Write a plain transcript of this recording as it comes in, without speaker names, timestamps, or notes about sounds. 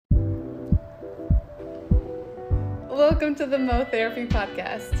Welcome to the Mo Therapy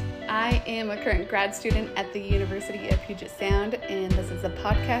Podcast. I am a current grad student at the University of Puget Sound, and this is a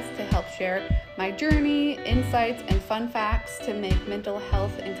podcast to help share my journey, insights, and fun facts to make mental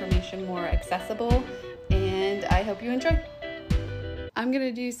health information more accessible, and I hope you enjoy. I'm going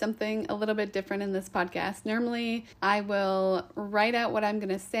to do something a little bit different in this podcast. Normally, I will write out what I'm going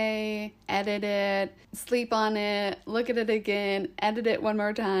to say, edit it, sleep on it, look at it again, edit it one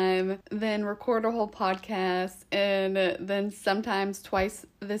more time, then record a whole podcast, and then sometimes twice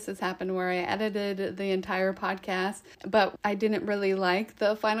this has happened where I edited the entire podcast, but I didn't really like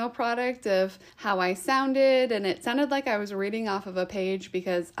the final product of how I sounded, and it sounded like I was reading off of a page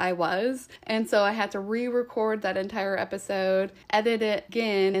because I was, and so I had to re-record that entire episode, edit it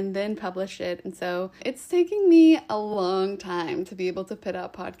again, and then publish it. And so it's taking me a long time to be able to put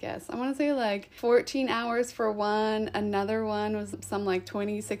out podcasts. I want to say like 14 hours for one, another one was some like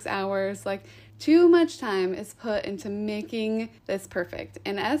 26 hours, like too much time is put into making this perfect.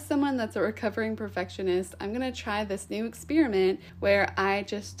 And as someone that's a recovering perfectionist, I'm going to try this new experiment where I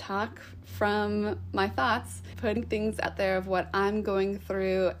just talk from my thoughts, putting things out there of what I'm going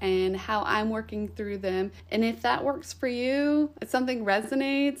through and how I'm working through them. And if that works for you, if something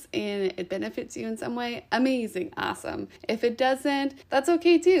resonates and it benefits you in some way, amazing, awesome. If it doesn't, that's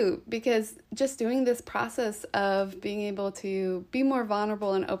okay too, because just doing this process of being able to be more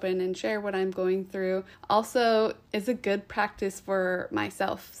vulnerable and open and share what I'm going through also is a good practice for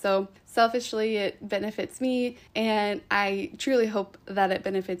myself. So selfishly, it benefits me, and I truly hope that it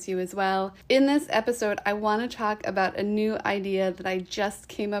benefits you as well. In this episode, I want to talk about a new idea that I just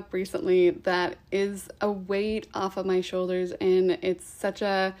came up recently that is a weight off of my shoulders, and it's such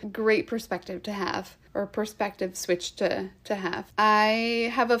a great perspective to have, or perspective switch to have.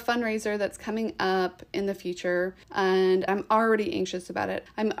 I have a fundraiser that's coming up in the future, and I'm already anxious about it.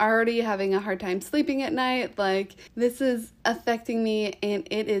 I'm already having a hard time sleeping at night. Like, this is affecting me, and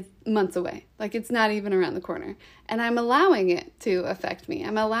it is months away. Like, it's not even around the corner. And I'm allowing it to affect me.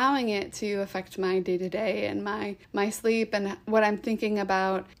 I'm allowing it to affect my day-to-day and my sleep and what I'm thinking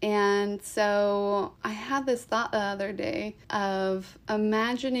about. And so I had this thought the other day of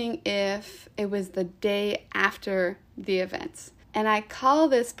imagining if it was the day after the event. And I call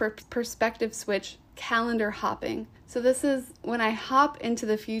this perspective switch calendar hopping. So this is when I hop into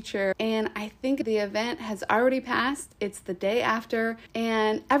the future and I think the event has already passed. It's the day after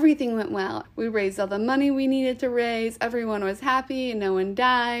and everything went well. We raised all the money we needed to raise. Everyone was happy. No one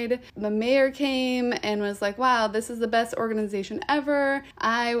died. The mayor came and was like, wow, this is the best organization ever.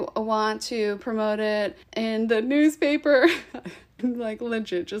 I want to promote it in the newspaper. Like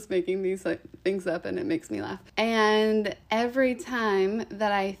legit just making these things up, and it makes me laugh. And every time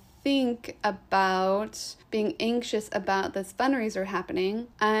that I think about being anxious about this fundraiser happening,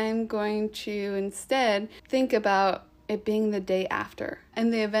 I'm going to instead think about it being the day after,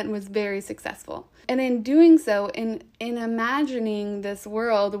 and the event was very successful. And in doing so, in imagining this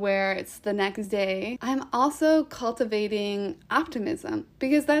world where it's the next day, I'm also cultivating optimism,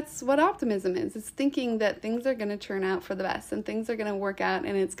 because that's what optimism is. It's thinking that things are going to turn out for the best and things are going to work out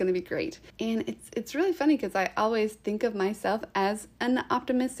and it's going to be great. And it's really funny because I always think of myself as an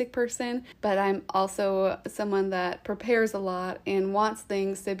optimistic person, but I'm also someone that prepares a lot and wants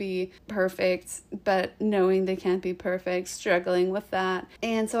things to be perfect, but knowing they can't be perfect, struggling with that.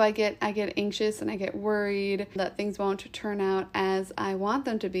 And so I get anxious and I get worried that things won't turn out as I want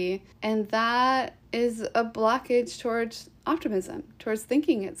them to be. And that is a blockage towards optimism, towards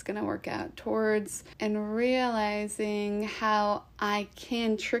thinking it's going to work out, towards and realizing how I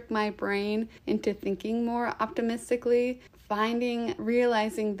can trick my brain into thinking more optimistically.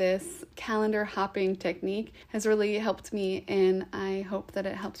 Realizing this calendar hopping technique has really helped me, and I hope that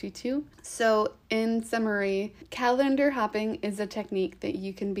it helps you too. So in summary, calendar hopping is a technique that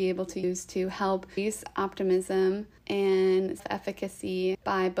you can be able to use to help increase optimism and efficacy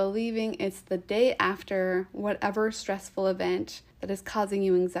by believing it's the day after whatever stressful event that is causing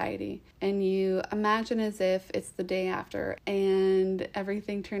you anxiety. And you imagine as if it's the day after and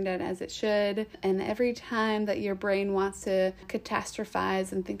everything turned out as it should. And every time that your brain wants to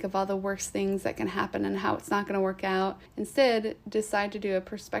catastrophize and think of all the worst things that can happen and how it's not going to work out, instead decide to do a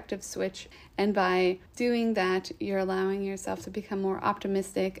perspective switch. And by doing that, you're allowing yourself to become more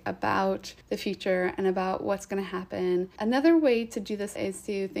optimistic about the future and about what's going to happen. Another way to do this is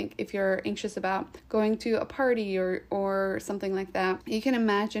to think, if you're anxious about going to a party or something like like that, you can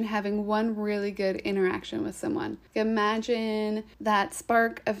imagine having one really good interaction with someone. Imagine that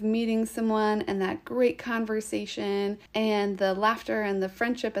spark of meeting someone and that great conversation and the laughter and the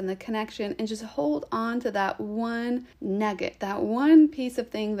friendship and the connection, and just hold on to that one nugget, that one piece of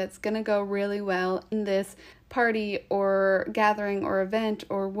thing that's going to go really well in this party or gathering or event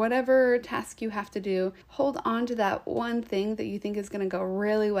or whatever task you have to do. Hold on to that one thing that you think is going to go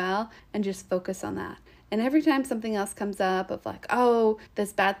really well and just focus on that. And every time something else comes up of like, oh,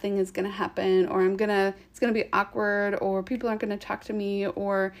 this bad thing is going to happen, or it's going to be awkward, or people aren't going to talk to me,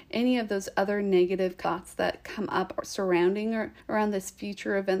 or any of those other negative thoughts that come up surrounding or around this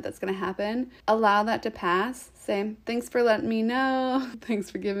future event that's going to happen, allow that to pass. Say, thanks for letting me know. Thanks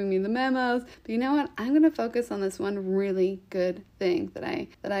for giving me the memos. But you know what? I'm going to focus on this one really good thing that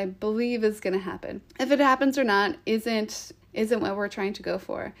I believe is going to happen. If it happens or not isn't what we're trying to go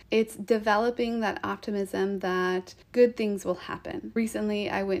for. It's developing that optimism that good things will happen. Recently,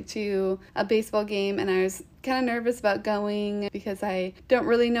 I went to a baseball game and I was kind of nervous about going because I don't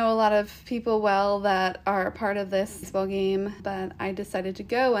really know a lot of people well that are a part of this baseball game, but I decided to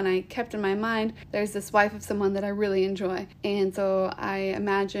go, and I kept in my mind there's this wife of someone that I really enjoy, and so I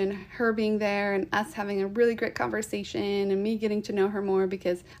imagine her being there and us having a really great conversation and me getting to know her more,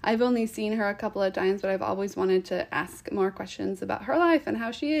 because I've only seen her a couple of times, but I've always wanted to ask more questions about her life and how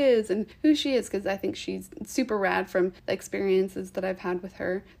she is and who she is, because I think she's super rad from the experiences that I've had with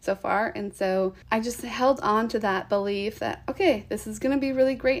her so far. And so I just held on to that belief that, okay, this is going to be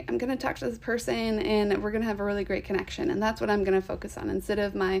really great. I'm going to talk to this person and we're going to have a really great connection. And that's what I'm going to focus on instead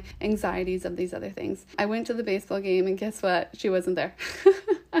of my anxieties of these other things. I went to the baseball game and guess what? She wasn't there.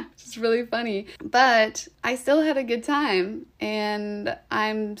 It's really funny. But I still had a good time, and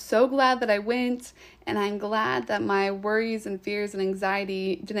I'm so glad that I went, and I'm glad that my worries and fears and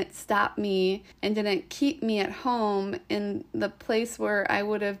anxiety didn't stop me and didn't keep me at home in the place where I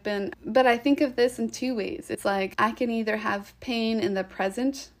would have been. But I think of this in two ways. It's like I can either have pain in the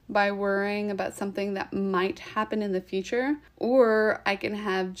present by worrying about something that might happen in the future, or I can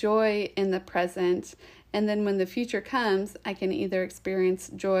have joy in the present. And then when the future comes, I can either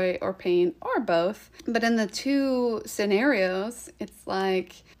experience joy or pain or both. But in the two scenarios, it's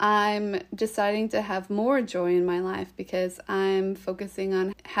like I'm deciding to have more joy in my life because I'm focusing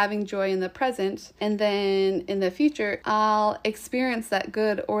on having joy in the present. And then in the future, I'll experience that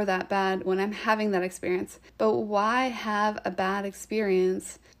good or that bad when I'm having that experience. But why have a bad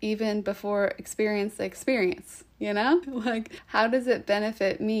experience even before experience the experience? You know, like, how does it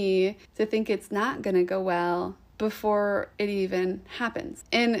benefit me to think it's not going to go well before it even happens?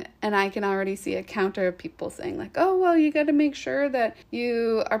 And I can already see a counter of people saying like, oh, well, you got to make sure that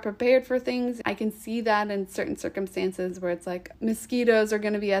you are prepared for things. I can see that in certain circumstances where it's like mosquitoes are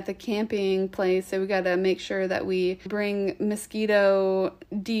going to be at the camping place, so we got to make sure that we bring mosquito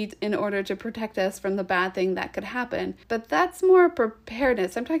DEET in order to protect us from the bad thing that could happen. But that's more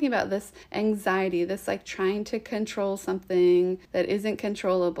preparedness. I'm talking about this anxiety, this like trying to control something that isn't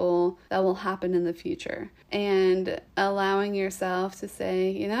controllable that will happen in the future. And allowing yourself to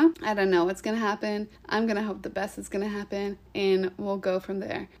say, you know, I don't know what's going to happen. I'm going to hope the best is going to happen, and we'll go from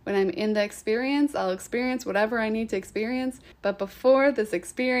there. When I'm in the experience, I'll experience whatever I need to experience. But before this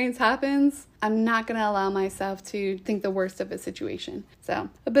experience happens, I'm not going to allow myself to think the worst of a situation. So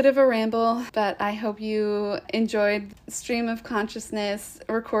a bit of a ramble, but I hope you enjoyed Stream of Consciousness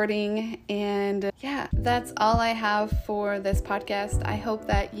recording. And yeah, that's all I have for this podcast. I hope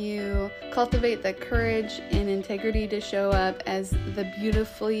that you cultivate the courage and integrity to show up as the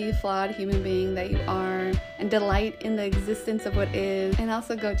beautifully flawed human being that you are, and delight in the existence of what is, and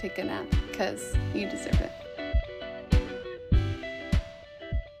also go take a nap because you deserve it.